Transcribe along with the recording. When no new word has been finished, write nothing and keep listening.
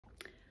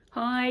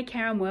Hi,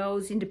 Karen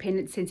Wells,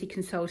 Independent Scentsy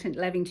Consultant,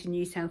 Lavington,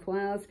 New South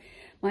Wales.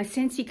 My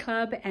Scentsy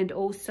Club and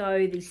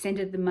also the Scent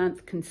of the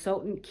Month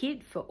Consultant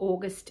Kit for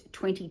August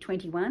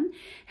 2021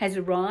 has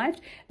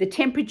arrived. The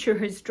temperature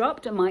has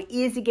dropped and my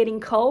ears are getting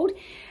cold.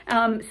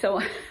 To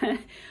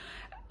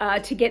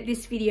get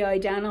this video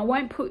done, I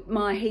won't put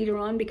my heater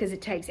on because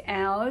it takes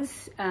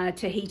hours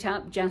to heat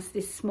up just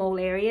this small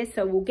area.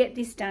 So we'll get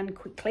this done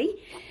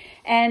quickly.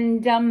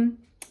 And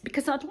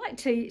because I'd like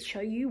to show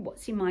you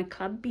what's in my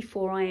club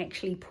before I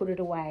actually put it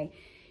away.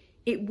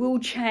 It will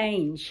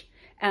change.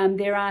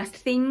 There are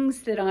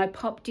things that I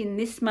popped in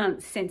this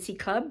month's Scentsy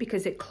Club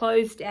because it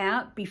closed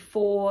out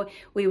before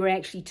we were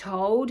actually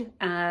told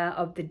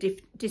of the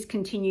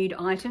discontinued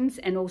items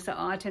and also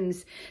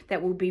items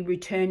that will be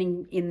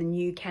returning in the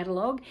new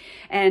catalogue.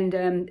 And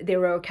there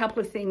were a couple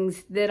of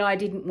things that I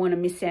didn't want to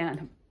miss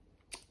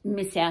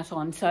out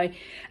on. So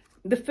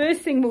the first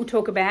thing we'll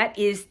talk about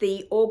is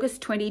the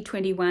August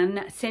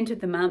 2021 Scent of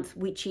the Month,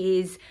 which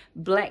is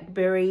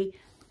blackberry,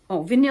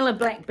 vanilla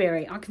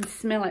blackberry. I can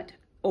smell it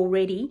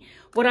already.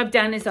 What I've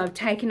done is I've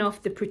taken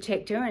off the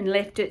protector and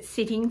left it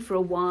sitting for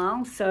a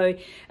while so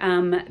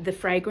the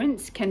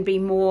fragrance can be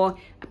more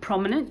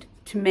prominent.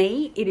 To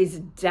me, it is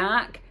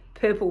dark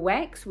purple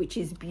wax, which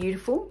is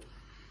beautiful.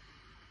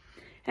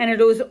 And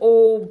it was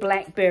all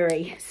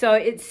blackberry. So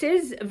it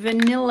says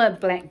vanilla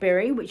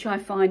blackberry, which I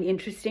find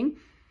interesting,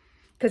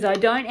 because I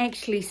don't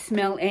actually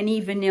smell any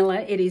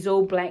vanilla. It is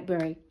all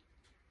blackberry.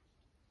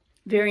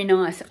 Very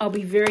nice. I'll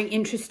be very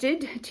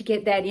interested to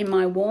get that in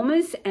my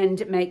warmers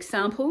and make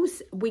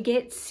samples. We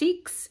get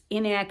 6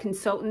 in our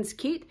consultants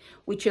kit,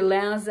 which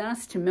allows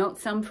us to melt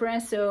some for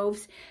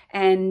ourselves,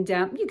 and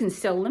you can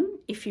sell them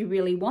if you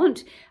really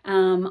want.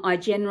 I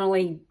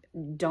generally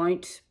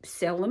don't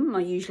sell them.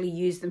 I usually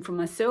use them for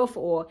myself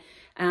or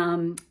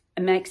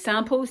make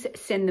samples,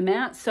 send them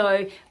out.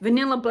 So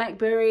vanilla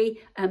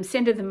blackberry,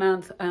 Scent of the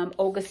Month,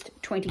 August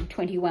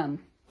 2021.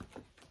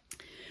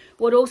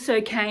 What also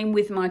came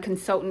with my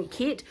consultant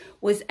kit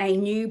was a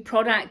new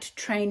product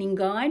training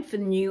guide for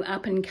the new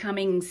up and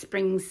coming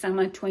spring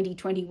summer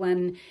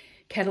 2021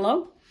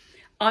 catalogue.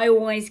 I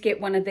always get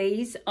one of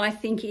these. I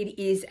think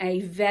it is a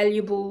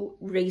valuable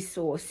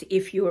resource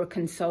if you're a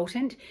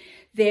consultant.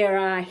 There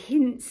are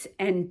hints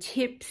and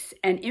tips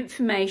and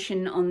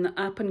information on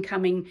the up and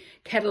coming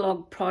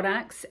catalogue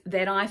products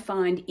that I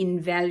find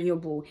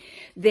invaluable.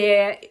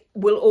 There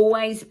will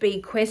always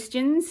be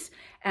questions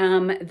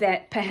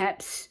that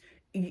perhaps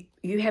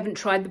you haven't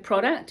tried the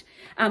product.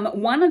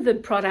 One of the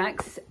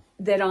products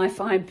that I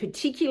find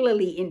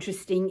particularly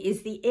interesting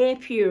is the air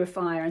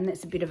purifier, and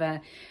that's a bit of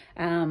a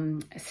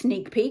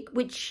sneak peek,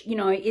 which, you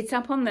know, it's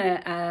up on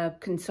the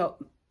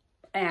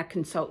our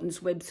consultants'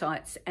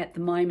 websites at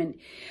the moment.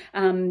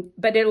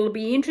 But it'll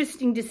be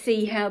interesting to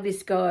see how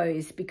this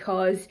goes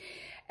because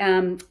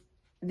the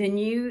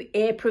new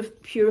air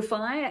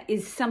purifier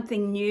is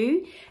something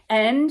new,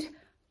 and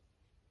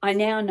I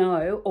now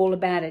know all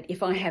about it.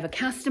 If I have a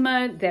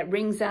customer that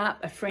rings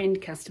up, a friend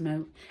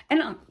customer,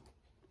 and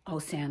I'll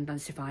sound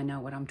as if I know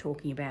what I'm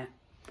talking about.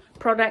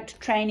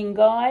 Product training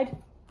guide,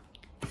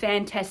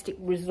 fantastic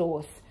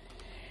resource.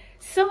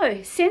 So,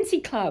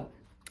 Scentsy Club.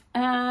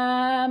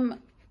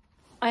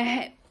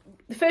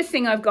 The first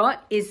thing I've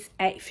got is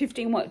a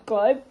 15-watt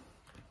globe.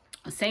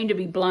 I seem to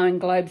be blowing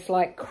globes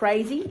like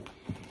crazy.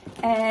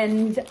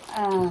 And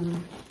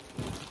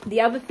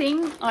the other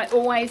thing I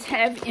always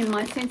have in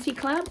my Scentsy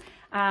Club,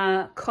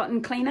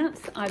 cotton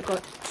cleanups. I've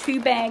got 2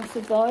 bags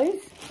of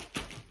those.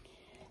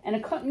 And a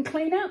cotton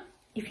cleanup,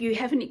 if you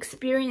haven't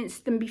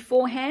experienced them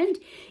beforehand,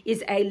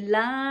 is a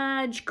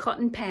large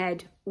cotton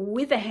pad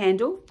with a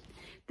handle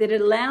that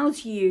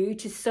allows you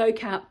to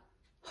soak up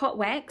hot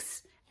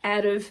wax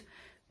out of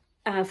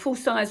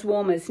full-size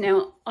warmers.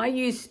 Now, I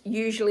use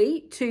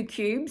usually 2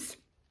 cubes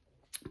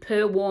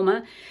per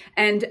warmer,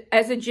 and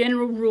as a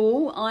general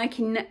rule, I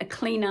can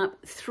clean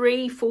up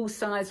 3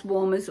 full-size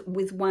warmers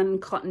with 1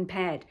 cotton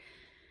pad.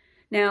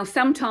 Now,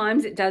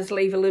 sometimes it does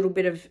leave a little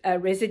bit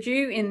of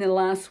residue in the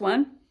last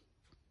one,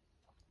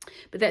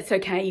 but that's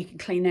okay. You can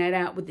clean that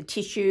out with the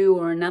tissue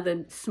or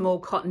another small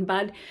cotton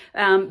bud.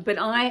 But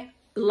I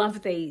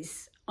love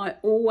these. I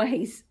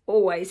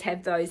always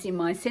have those in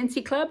my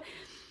Scentsy Club.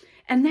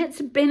 And that's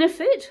a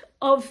benefit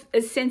of a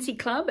Scentsy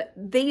Club.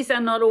 These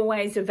are not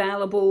always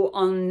available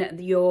on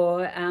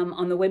your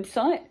on the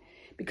website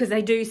because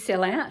they do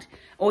sell out,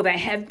 or they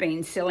have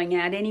been selling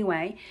out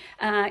anyway.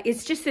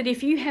 It's just that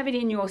if you have it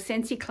in your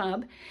Scentsy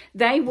Club,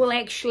 they will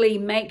actually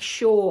make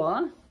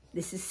sure,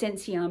 this is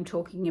Scentsy I'm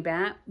talking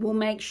about, will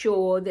make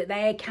sure that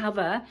they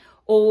cover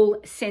all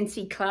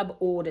Scentsy Club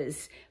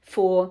orders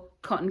for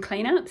cotton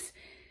cleanups.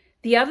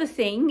 The other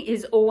thing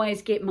is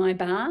always get my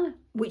bar,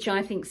 which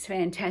I think is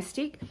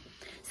fantastic.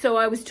 So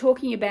I was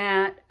talking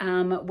about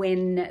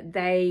when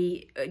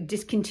they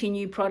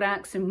discontinue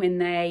products and when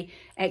they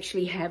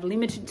actually have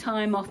limited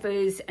time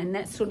offers and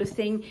that sort of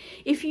thing.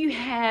 If you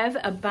have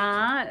a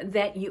bar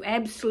that you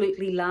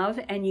absolutely love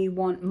and you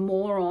want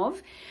more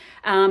of,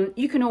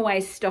 you can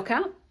always stock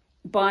up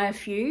buy a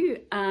few,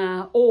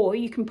 or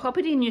you can pop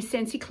it in your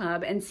Scentsy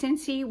Club, and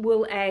Scentsy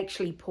will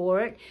actually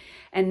pour it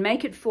and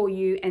make it for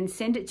you and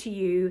send it to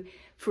you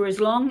for as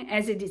long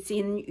as it is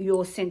in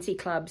your Scentsy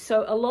Club.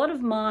 So a lot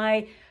of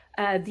my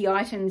the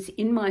items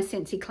in my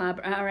Scentsy Club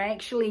are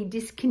actually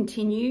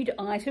discontinued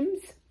items,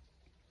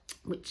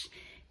 which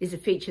is a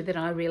feature that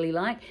I really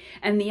like.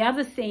 And the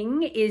other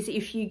thing is,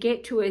 if you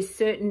get to a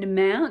certain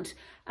amount,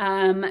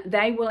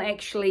 they will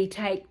actually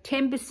take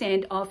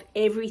 10% off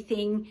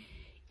everything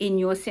in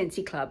your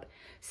Scentsy Club.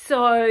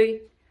 So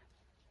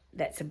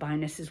that's a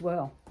bonus as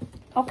well.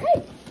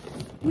 Okay,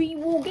 we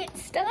will get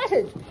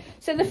started.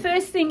 So the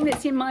first thing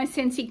that's in my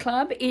Scentsy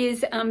Club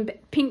is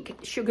pink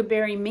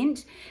sugarberry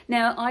mint.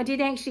 Now, I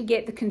did actually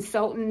get the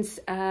consultant's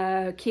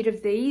kit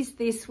of these.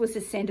 This was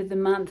a scent of the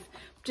month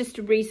just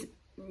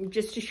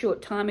a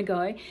short time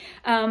ago.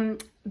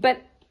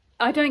 But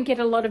I don't get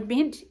a lot of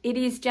mint. It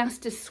is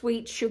just a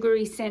sweet,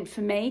 sugary scent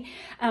for me.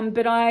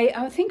 But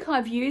I think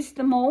I've used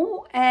them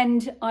all,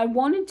 and I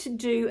wanted to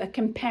do a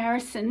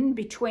comparison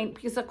between,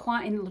 because I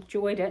quite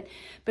enjoyed it,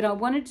 but I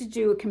wanted to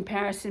do a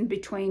comparison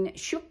between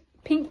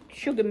pink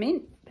sugar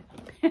mint,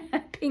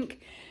 pink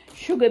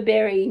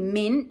sugarberry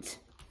mint,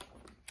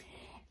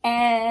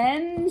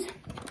 and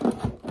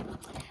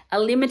a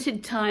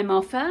limited time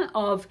offer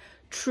of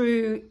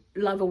True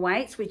Love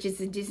Awaits, which is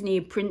the Disney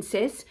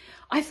princess.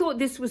 I thought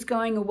this was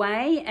going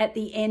away at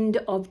the end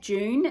of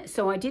June,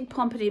 so I did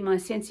pump it in my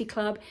Scentsy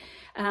Club,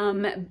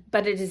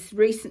 but it has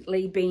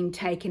recently been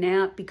taken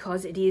out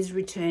because it is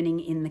returning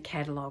in the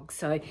catalogue.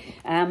 So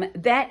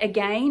that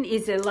again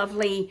is a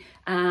lovely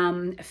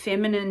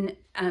feminine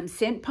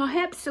scent,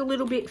 perhaps a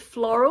little bit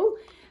floral,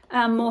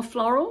 more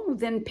floral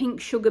than pink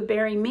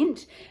sugarberry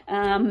mint,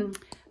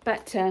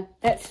 but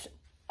that's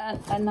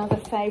another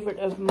favourite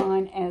of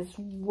mine as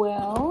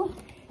well.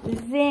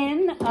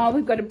 Then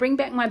we've got to Bring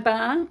Back My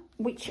Bar,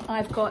 which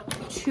I've got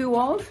 2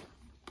 of,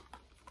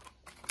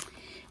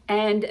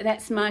 and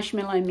that's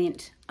marshmallow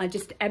mint. I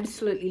just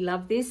absolutely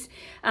love this.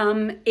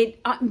 I'm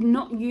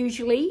not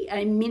usually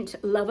a mint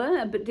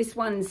lover, but this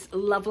one's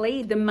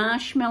lovely. The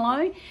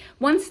marshmallow,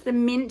 once the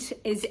mint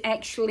is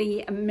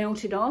actually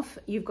melted off,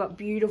 you've got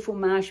beautiful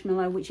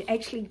marshmallow, which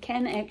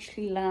can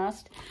actually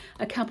last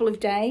a couple of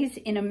days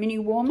in a mini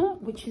warmer,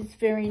 which is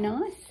very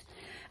nice.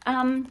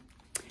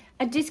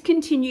 A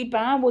discontinued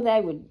bar, well,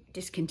 they were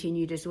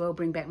discontinued as well,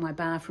 Bring Back My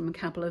Bar, from a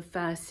couple of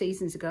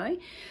seasons ago.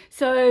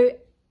 So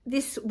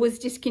this was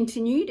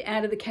discontinued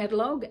out of the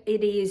catalogue.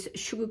 It is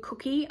Sugar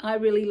Cookie. I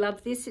really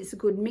love this. It's a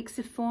good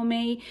mixer for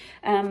me.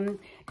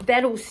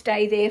 That'll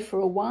stay there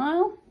for a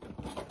while.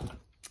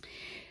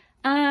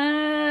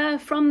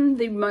 From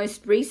the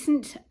most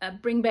recent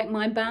Bring Back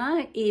My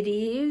Bar, it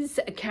is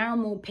a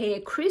Caramel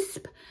Pear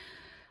Crisp.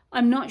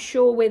 I'm not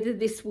sure whether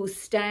this will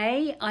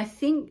stay. I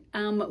think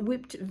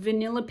Whipped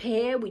Vanilla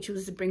Pear, which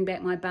was a Bring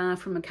Back My Bar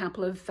from a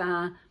couple of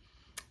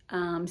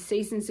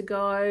seasons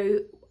ago,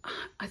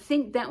 I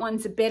think that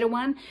one's a better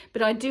one,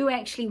 but I do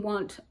actually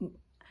want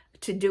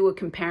to do a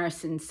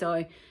comparison.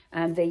 So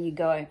there you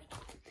go.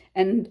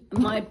 And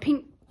my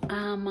pink,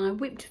 my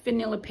Whipped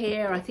Vanilla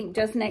Pear, I think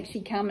doesn't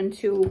actually come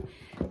until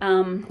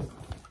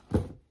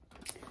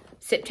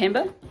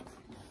September.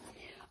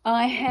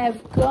 I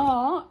have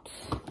got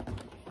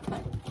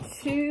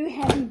 2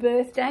 Happy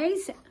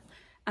Birthdays,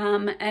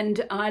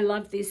 and I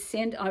love this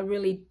scent.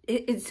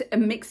 It's a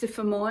mixer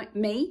for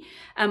me.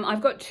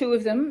 I've got 2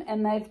 of them,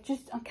 and I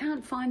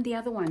can't find the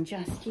other one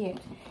just yet.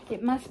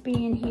 It must be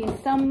in here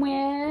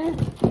somewhere.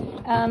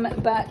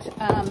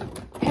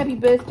 Happy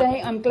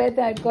Birthday, I'm glad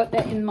that I've got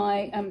that in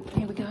my,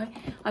 here we go.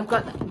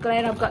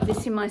 Glad I've got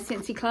this in my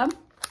Scentsy Club.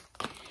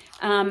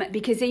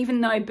 Because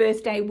even though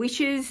Birthday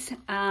Wishes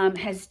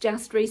has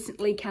just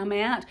recently come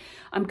out,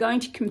 I'm going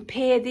to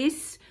compare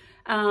this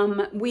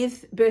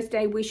with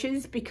Birthday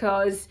Wishes,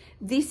 because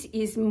this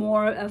is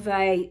more of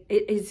it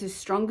is a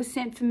stronger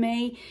scent for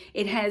me.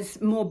 It has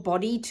more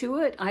body to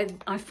it.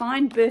 I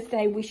find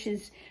Birthday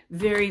Wishes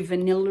very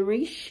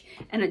vanilla-ish,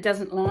 and it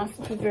doesn't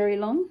last for very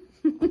long.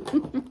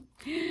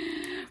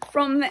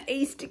 From the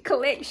Easter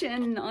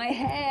collection, I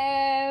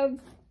have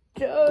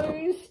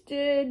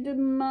Toasted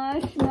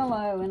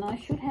Marshmallow, and I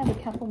should have a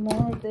couple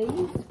more of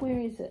these. Where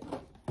is it?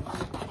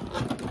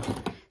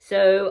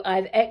 So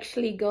I've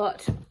actually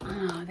got,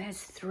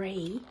 there's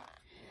 3.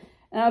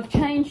 And I've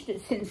changed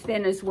it since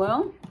then as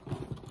well.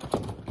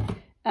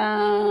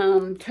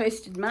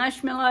 Toasted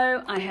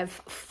Marshmallow. I have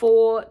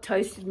 4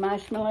 Toasted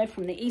Marshmallow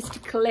from the Easter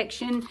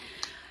collection.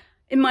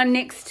 In my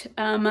next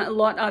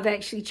lot, I've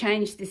actually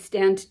changed this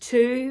down to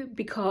 2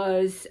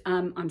 because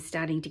I'm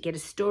starting to get a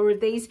store of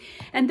these.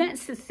 And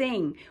that's the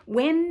thing.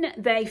 When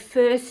they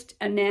first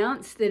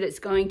announce that it's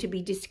going to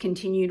be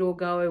discontinued or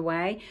go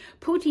away,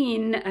 put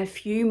in a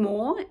few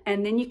more,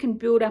 and then you can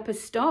build up a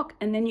stock,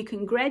 and then you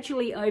can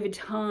gradually over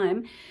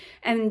time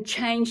and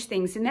change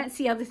things. And that's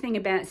the other thing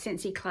about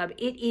Scentsy Club.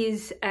 It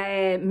is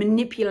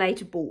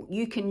manipulatable.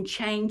 You can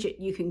change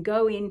it. You can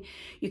go in,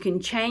 you can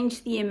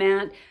change the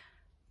amount.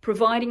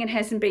 Providing it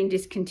hasn't been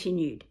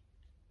discontinued,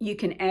 you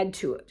can add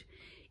to it.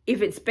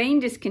 if it's been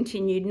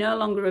discontinued, no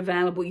longer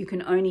available, you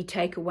can only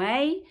take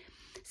away.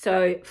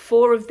 So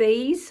 4 of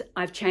these,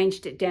 I've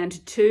changed it down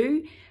to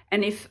 2.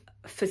 And if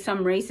for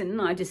some reason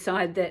I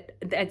decide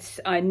that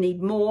I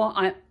need more,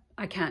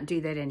 I can't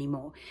do that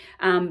anymore.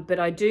 But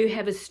I do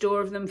have a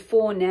store of them.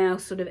 4 now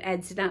sort of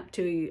adds it up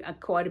to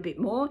quite a bit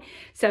more.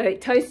 So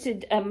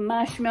toasted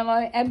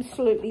marshmallow,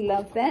 absolutely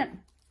love that.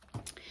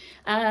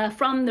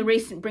 From the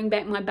recent Bring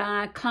Back My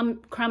Bar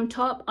crumb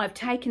top, I've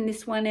taken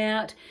this one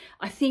out.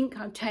 I think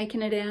I've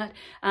taken it out,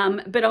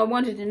 but I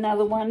wanted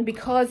another one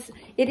because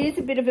it is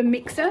a bit of a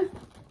mixer.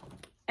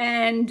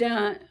 And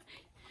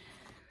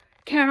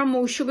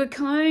caramel sugar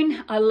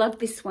cone, I love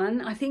this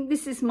one. I think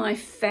this is my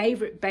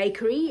favourite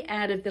bakery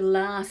out of the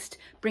last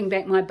Bring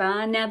Back My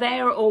Bar. Now they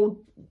are all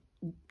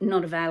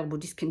not available,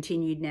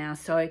 discontinued now.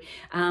 So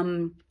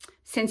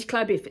Scentsy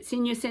Club, if it's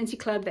in your Scentsy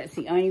Club, that's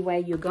the only way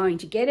you're going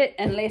to get it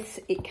unless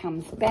it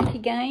comes back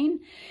again.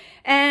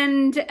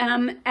 And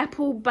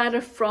apple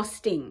butter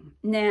frosting.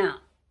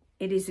 Now,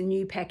 it is a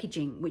new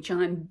packaging, which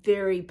I'm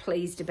very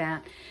pleased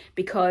about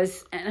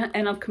because,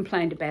 and I've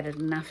complained about it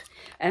enough.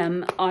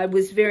 I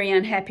was very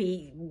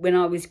unhappy when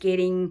I was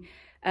getting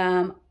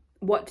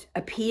what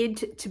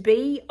appeared to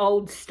be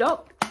old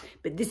stock,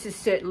 but this is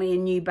certainly a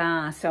new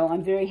bar, so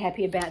I'm very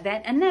happy about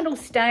that. And that'll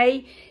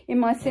stay in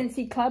my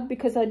Scentsy Club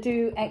because I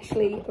do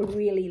actually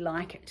really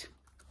like it.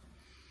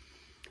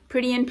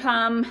 Pretty and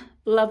Plum,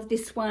 love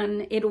this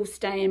one. It'll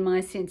stay in my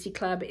Scentsy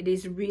Club. It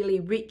is really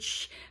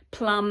rich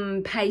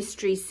plum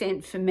pastry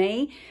scent for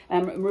me.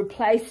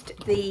 Replaced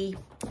the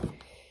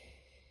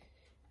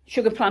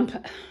sugar plum,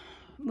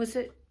 was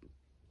it?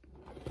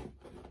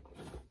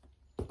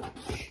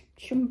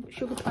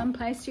 Sugar plum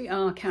pastry?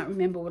 Oh, I can't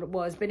remember what it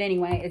was, but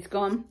anyway, it's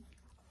gone.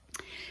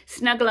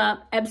 Snuggle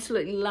Up,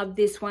 absolutely love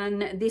this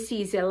one. This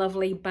is a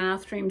lovely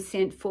bathroom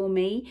scent for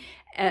me.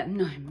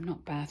 No,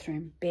 not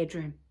bathroom,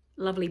 bedroom.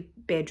 Lovely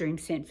bedroom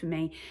scent for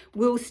me.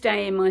 Will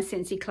stay in my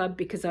Scentsy Club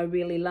because I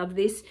really love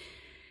this.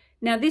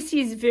 Now, this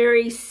is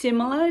very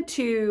similar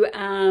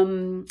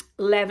to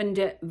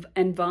lavender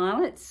and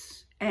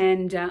violets,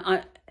 and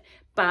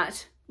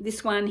but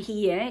this one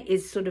here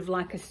is sort of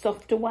like a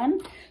softer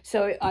one,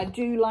 so I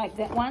do like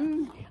that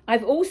one.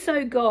 I've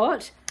also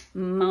got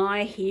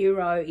My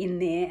Hero in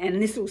there,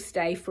 and this will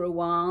stay for a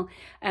while.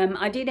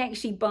 I did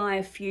actually buy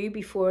a few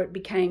before it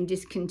became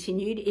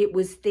discontinued. It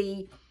was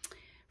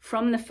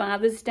from the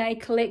Father's Day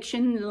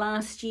collection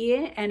last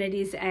year, and it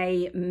is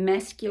a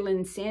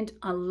masculine scent.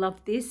 I love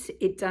this.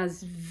 It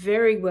does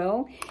very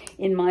well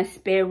in my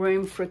spare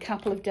room for a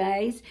couple of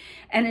days,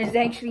 and it's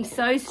actually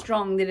so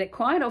strong that it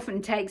quite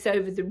often takes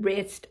over the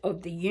rest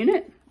of the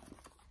unit,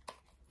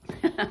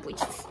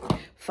 which is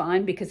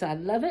fine because I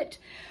love it.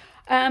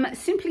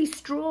 Simply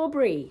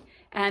Strawberry.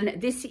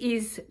 And this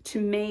is, to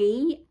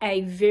me,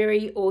 a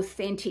very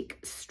authentic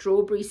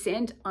strawberry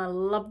scent. I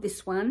love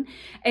this one.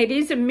 It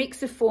is a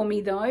mixer for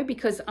me, though,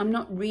 because I'm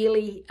not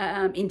really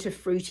into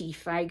fruity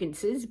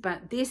fragrances.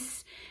 But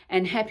this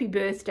and Happy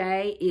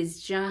Birthday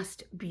is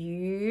just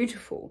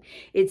beautiful.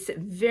 It's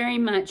very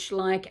much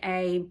like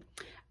a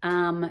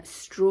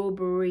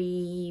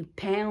strawberry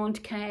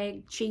pound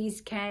cake,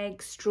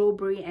 cheesecake,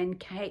 strawberry and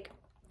cake.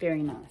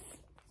 Very nice.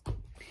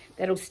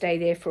 That'll stay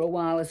there for a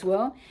while as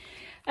well.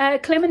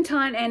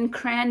 Clementine and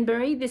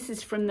Cranberry. This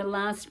is from the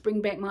last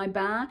Bring Back My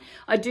Bar.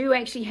 I do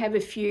actually have a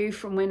few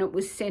from when it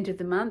was Scent of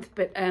the Month,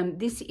 but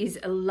this is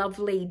a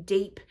lovely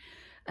deep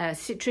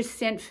citrus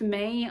scent for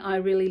me. I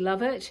really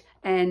love it,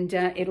 and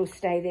it'll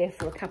stay there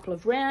for a couple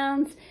of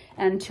rounds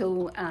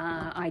until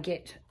I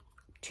get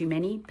too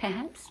many,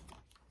 perhaps.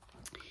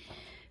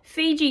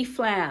 Fiji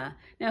Flower.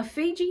 Now,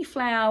 Fiji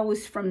Flower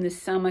was from the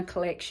summer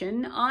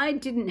collection. I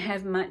didn't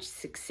have much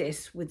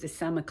success with the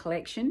summer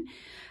collection.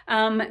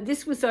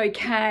 This was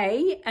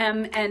okay,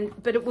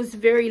 but it was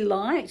very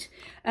light.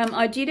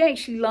 I did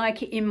actually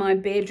like it in my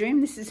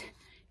bedroom.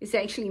 It's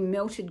actually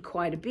melted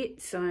quite a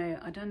bit, so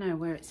I don't know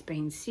where it's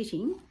been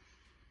sitting.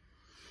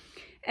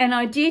 And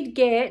I did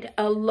get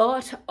a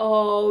lot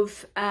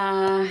of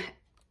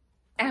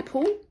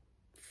apple,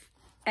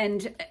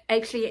 and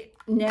actually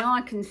now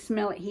I can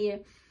smell it here.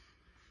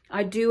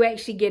 I do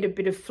actually get a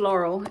bit of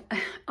floral.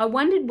 I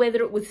wondered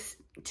whether it was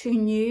too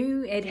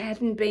new. It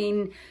hadn't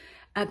been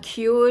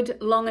cured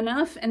long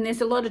enough, and there's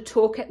a lot of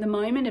talk at the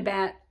moment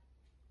about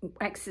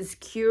waxes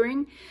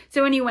curing.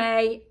 So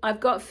anyway,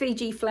 I've got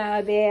Fiji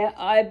Flower there.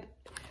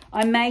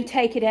 I may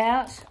take it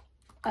out.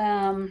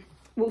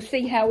 We'll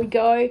see how we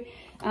go.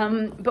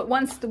 But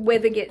once the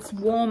weather gets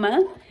warmer,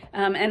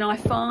 and I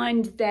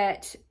find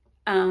that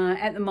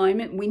at the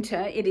moment, winter,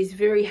 it is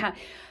very hard.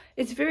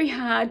 It's very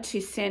hard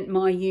to scent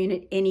my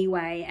unit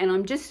anyway, and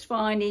I'm just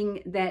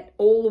finding that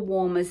all the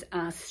warmers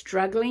are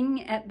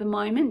struggling at the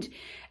moment.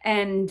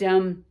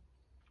 And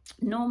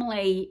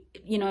normally,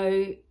 you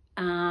know,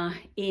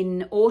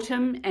 in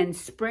autumn and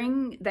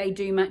spring, they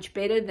do much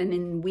better than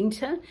in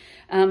winter.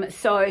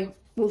 So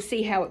we'll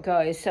see how it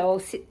goes. So I'll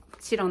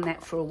sit on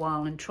that for a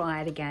while and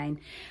try it again.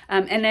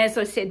 And as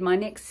I said, my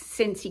next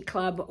Scentsy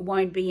Club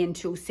won't be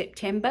until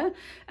September,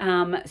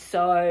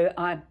 so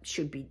I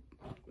should be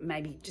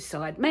maybe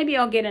decide, maybe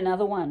I'll get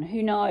another one,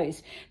 who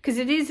knows, because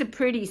it is a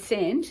pretty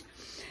scent.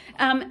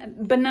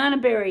 Banana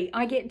berry,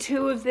 I get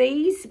 2 of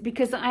these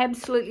because I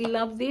absolutely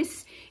love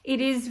this. It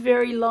is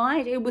very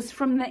light. It was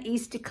from the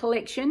Easter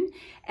collection,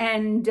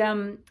 and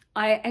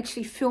I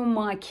actually fill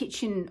my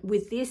kitchen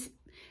with this.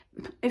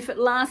 If it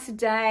lasts a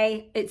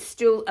day, it's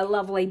still a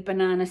lovely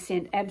banana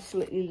scent.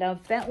 Absolutely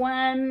love that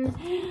one.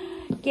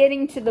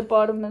 Getting to the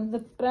bottom of the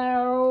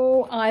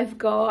barrel, I've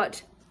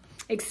got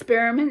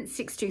Experiment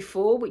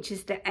 624, which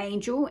is the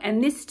Angel,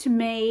 and this to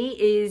me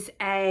is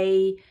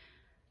a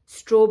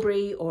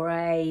strawberry or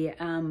a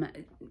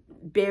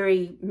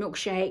berry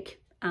milkshake,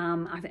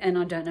 and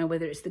I don't know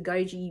whether it's the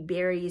goji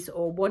berries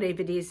or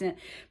whatever it is,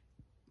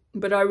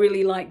 but I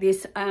really like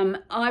this.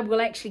 I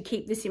will actually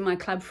keep this in my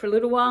club for a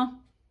little while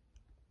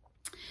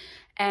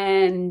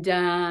and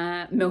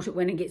melt it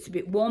when it gets a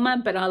bit warmer,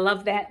 but I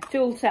love that.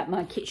 Fills up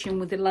my kitchen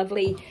with a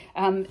lovely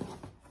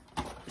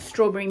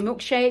strawberry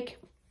milkshake.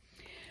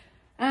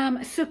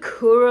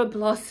 Sakura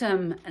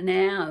Blossom.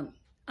 Now,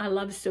 I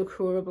love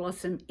Sakura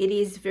Blossom. It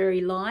is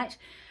very light,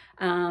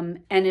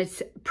 and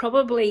it's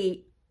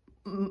probably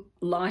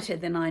lighter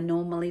than I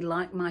normally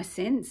like my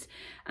scents,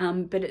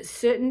 but at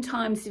certain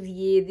times of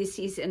year, this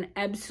is an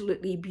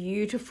absolutely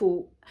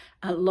beautiful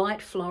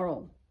light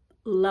floral.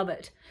 Love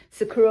it.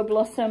 Sakura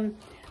Blossom,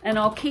 and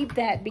I'll keep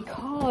that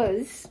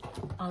because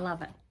I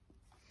love it.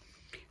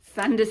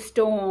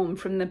 Thunderstorm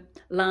from the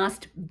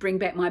last Bring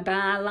Back My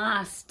Bar,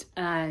 last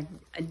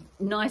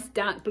nice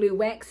dark blue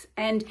wax.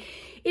 And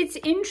it's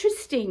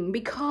interesting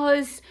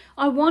because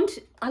I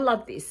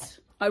love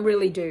this. I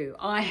really do.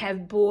 I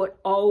have bought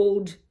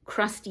old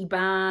crusty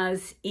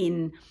bars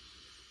in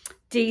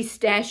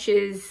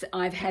de-stashes.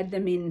 I've had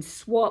them in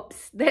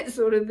swaps, that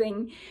sort of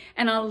thing.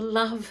 And I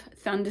love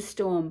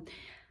Thunderstorm.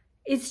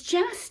 It's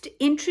just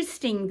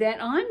interesting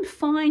that I'm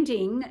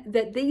finding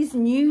that these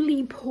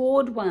newly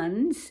poured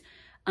ones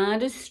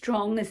aren't as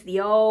strong as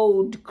the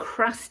old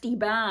crusty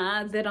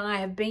bar that I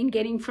have been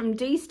getting from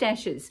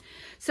de-stashes.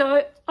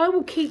 So I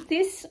will keep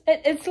this.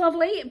 It's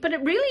lovely, but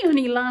it really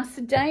only lasts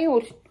a day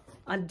or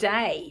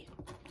a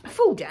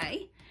full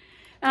day.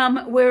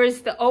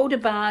 Whereas the older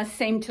bars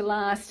seem to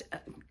last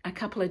a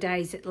couple of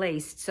days at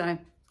least. So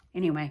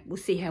anyway, we'll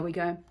see how we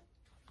go.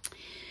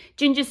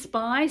 Ginger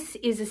Spice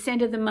is a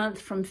scent of the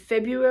month from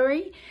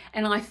February,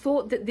 and I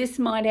thought that this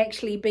might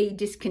actually be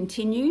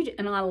discontinued,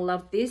 and I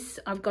love this.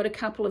 I've got a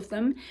couple of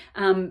them,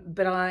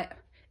 but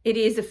it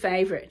is a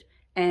favourite,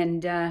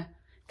 and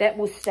that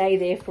will stay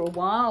there for a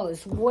while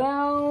as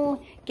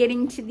well.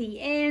 Getting to the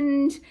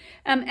end,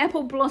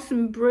 Apple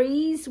Blossom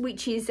Breeze,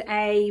 which is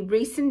a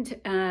recent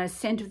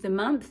scent of the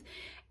month,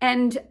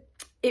 and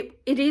it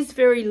is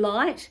very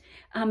light,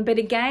 but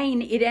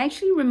again, it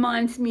actually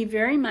reminds me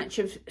very much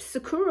of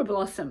Sakura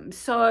Blossom.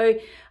 So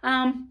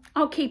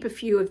I'll keep a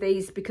few of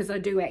these because I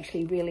do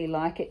actually really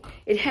like it.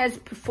 It has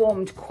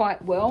performed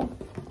quite well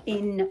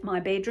in my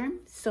bedroom.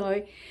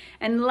 So,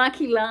 and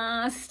lucky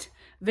last,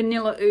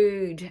 Vanilla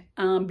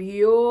Oud.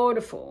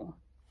 Beautiful,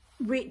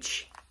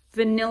 rich,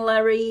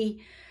 vanilla-y,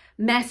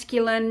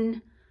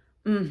 masculine.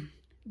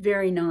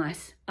 Very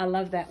nice. I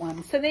love that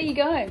one. So there you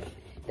go.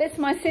 That's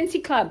my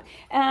Scentsy Club.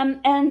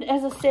 And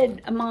as I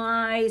said,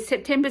 my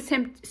September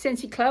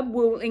Scentsy Club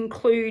will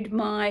include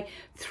my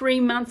 3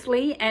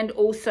 monthly and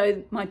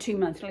also my 2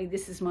 monthly.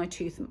 This is my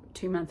two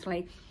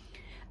monthly.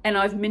 And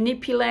I've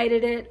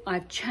manipulated it.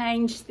 I've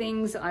changed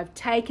things. I've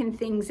taken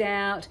things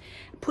out,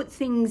 put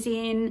things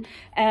in,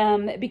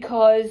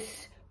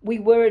 because we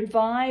were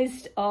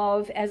advised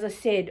of, as I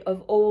said,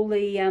 of all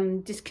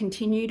the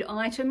discontinued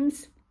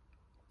items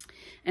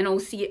and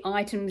also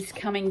items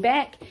coming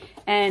back.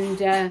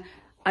 And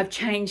I've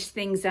changed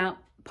things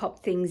up,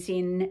 popped things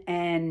in,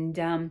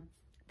 and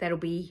that'll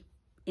be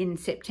in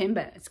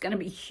September. It's going to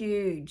be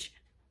huge.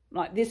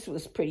 Like this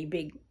was pretty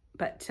big,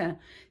 but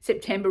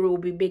September will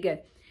be bigger.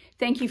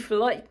 Thank you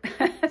for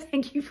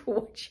thank you for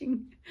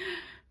watching.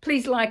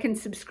 Please like and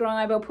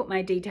subscribe. I'll put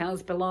my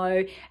details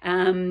below.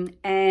 And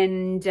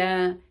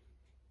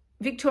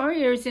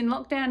Victoria is in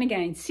lockdown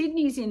again.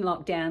 Sydney's in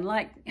lockdown.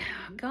 Like,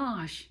 oh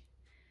gosh,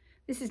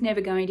 this is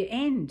never going to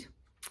end.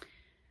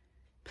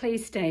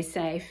 Please stay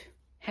safe.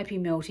 Happy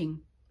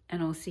melting,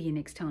 and I'll see you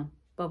next time.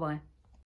 Bye-bye.